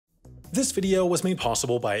This video was made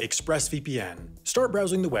possible by ExpressVPN. Start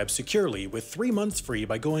browsing the web securely with 3 months free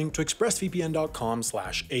by going to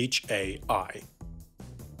expressvpn.com/HAI.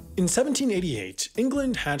 In 1788,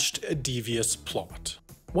 England hatched a devious plot.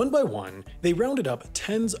 One by one, they rounded up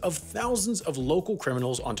tens of thousands of local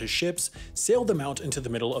criminals onto ships, sailed them out into the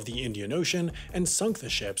middle of the Indian Ocean, and sunk the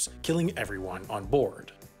ships, killing everyone on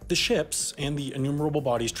board. The ships, and the innumerable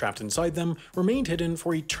bodies trapped inside them, remained hidden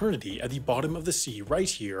for eternity at the bottom of the sea right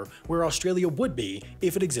here, where Australia would be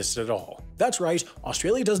if it existed at all. That's right,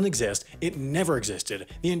 Australia doesn't exist, it never existed.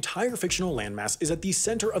 The entire fictional landmass is at the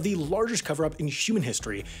center of the largest cover-up in human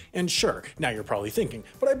history, and sure, now you're probably thinking,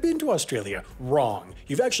 but I've been to Australia. Wrong.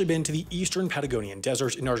 You've actually been to the eastern Patagonian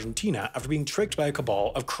desert in Argentina after being tricked by a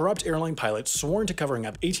cabal of corrupt airline pilots sworn to covering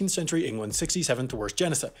up 18th century England's 67th worst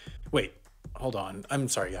genocide. Wait. Hold on, I'm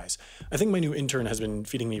sorry guys. I think my new intern has been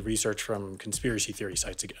feeding me research from conspiracy theory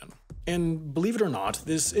sites again. And believe it or not,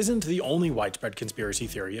 this isn't the only widespread conspiracy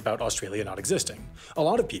theory about Australia not existing. A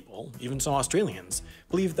lot of people, even some Australians,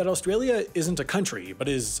 believe that Australia isn't a country, but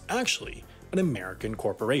is actually an American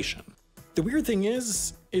corporation. The weird thing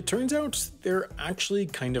is, it turns out they're actually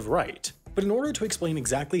kind of right. But in order to explain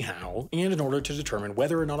exactly how, and in order to determine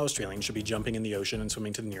whether or not Australians should be jumping in the ocean and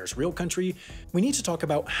swimming to the nearest real country, we need to talk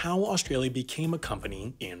about how Australia became a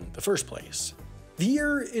company in the first place. The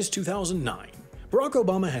year is 2009. Barack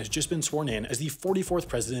Obama has just been sworn in as the 44th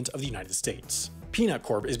President of the United States. Peanut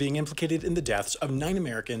Corp is being implicated in the deaths of 9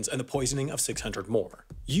 Americans and the poisoning of 600 more.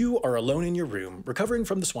 You are alone in your room, recovering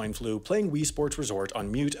from the swine flu, playing Wii Sports Resort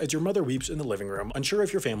on mute as your mother weeps in the living room, unsure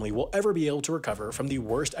if your family will ever be able to recover from the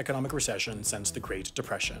worst economic recession since the Great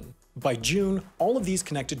Depression. By June, all of these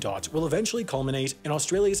connected dots will eventually culminate in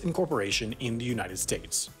Australia's incorporation in the United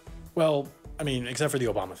States. Well, I mean, except for the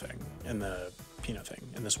Obama thing, and the peanut thing,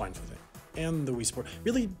 and the swine flu thing. And the Wii Sport,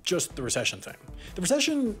 really just the recession thing. The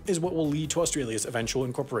recession is what will lead to Australia's eventual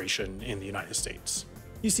incorporation in the United States.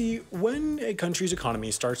 You see, when a country's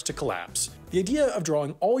economy starts to collapse, the idea of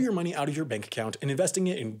drawing all your money out of your bank account and investing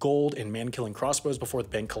it in gold and man-killing crossbows before the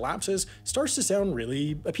bank collapses starts to sound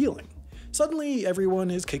really appealing. Suddenly,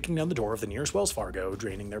 everyone is kicking down the door of the nearest Wells Fargo,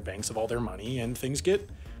 draining their banks of all their money, and things get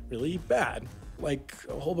really bad. Like,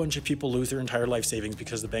 a whole bunch of people lose their entire life savings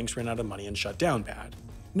because the banks ran out of money and shut down bad.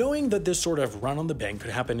 Knowing that this sort of run on the bank could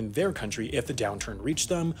happen in their country if the downturn reached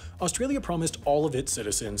them, Australia promised all of its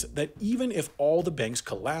citizens that even if all the banks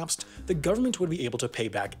collapsed, the government would be able to pay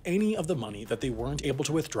back any of the money that they weren't able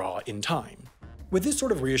to withdraw in time. With this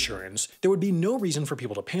sort of reassurance, there would be no reason for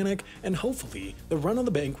people to panic, and hopefully, the run on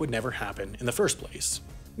the bank would never happen in the first place.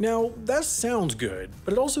 Now, that sounds good,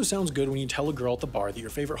 but it also sounds good when you tell a girl at the bar that your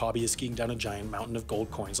favorite hobby is skiing down a giant mountain of gold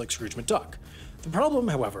coins like Scrooge McDuck. The problem,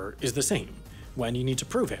 however, is the same. When you need to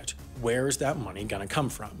prove it, where is that money gonna come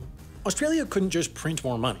from? Australia couldn't just print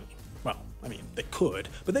more money. Well, I mean, they could,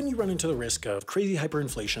 but then you run into the risk of crazy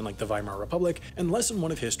hyperinflation like the Weimar Republic, and lesson 1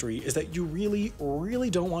 of history is that you really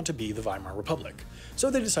don't want to be the Weimar Republic. So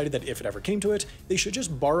they decided that if it ever came to it, they should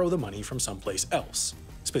just borrow the money from someplace else.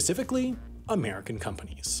 Specifically, American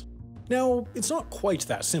companies. Now, it's not quite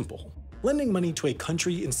that simple. Lending money to a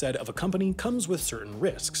country instead of a company comes with certain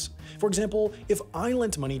risks. For example, if I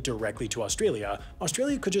lent money directly to Australia,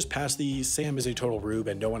 Australia could just pass the Sam is a total rube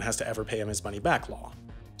and no one has to ever pay him his money back law.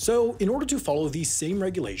 So, in order to follow these same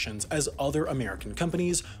regulations as other American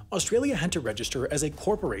companies, Australia had to register as a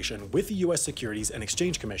corporation with the US Securities and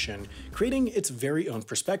Exchange Commission, creating its very own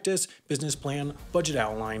prospectus, business plan, budget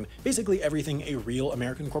outline, basically everything a real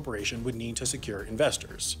American corporation would need to secure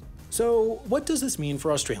investors. So, what does this mean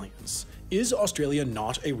for Australians? Is Australia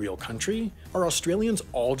not a real country? Are Australians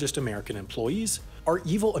all just American employees? Are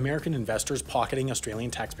evil American investors pocketing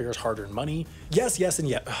Australian taxpayers' hard-earned money? Yes, and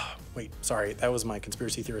yes. Wait, sorry, that was my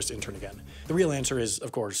conspiracy theorist intern again. The real answer is,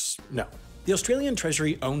 of course, no. The Australian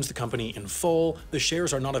Treasury owns the company in full, the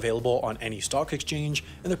shares are not available on any stock exchange,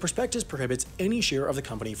 and the prospectus prohibits any share of the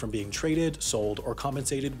company from being traded, sold, or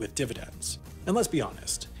compensated with dividends. And let's be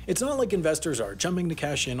honest, it's not like investors are jumping to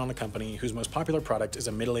cash in on a company whose most popular product is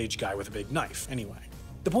a middle-aged guy with a big knife, anyway.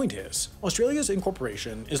 The point is, Australia's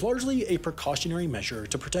incorporation is largely a precautionary measure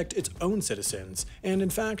to protect its own citizens, and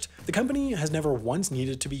in fact, the company has never once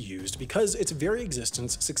needed to be used because its very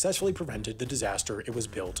existence successfully prevented the disaster it was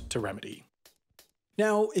built to remedy.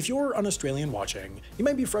 Now, if you're an Australian watching, you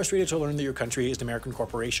might be frustrated to learn that your country is an American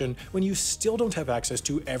corporation when you still don't have access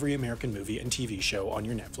to every American movie and TV show on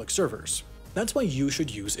your Netflix servers. That's why you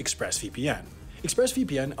should use ExpressVPN.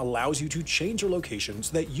 ExpressVPN allows you to change your location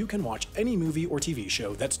so that you can watch any movie or TV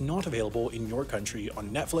show that's not available in your country on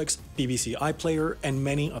Netflix, BBC iPlayer, and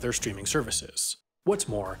many other streaming services. What's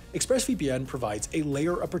more, ExpressVPN provides a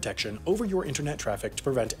layer of protection over your internet traffic to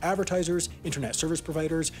prevent advertisers, internet service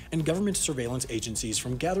providers, and government surveillance agencies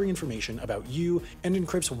from gathering information about you, and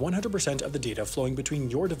encrypts 100% of the data flowing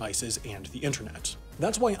between your devices and the internet.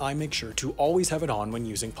 That's why I make sure to always have it on when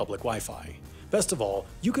using public Wi-Fi. Best of all,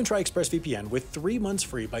 you can try ExpressVPN with 3 months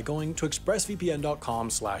free by going to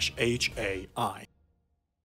expressvpn.com/HAI.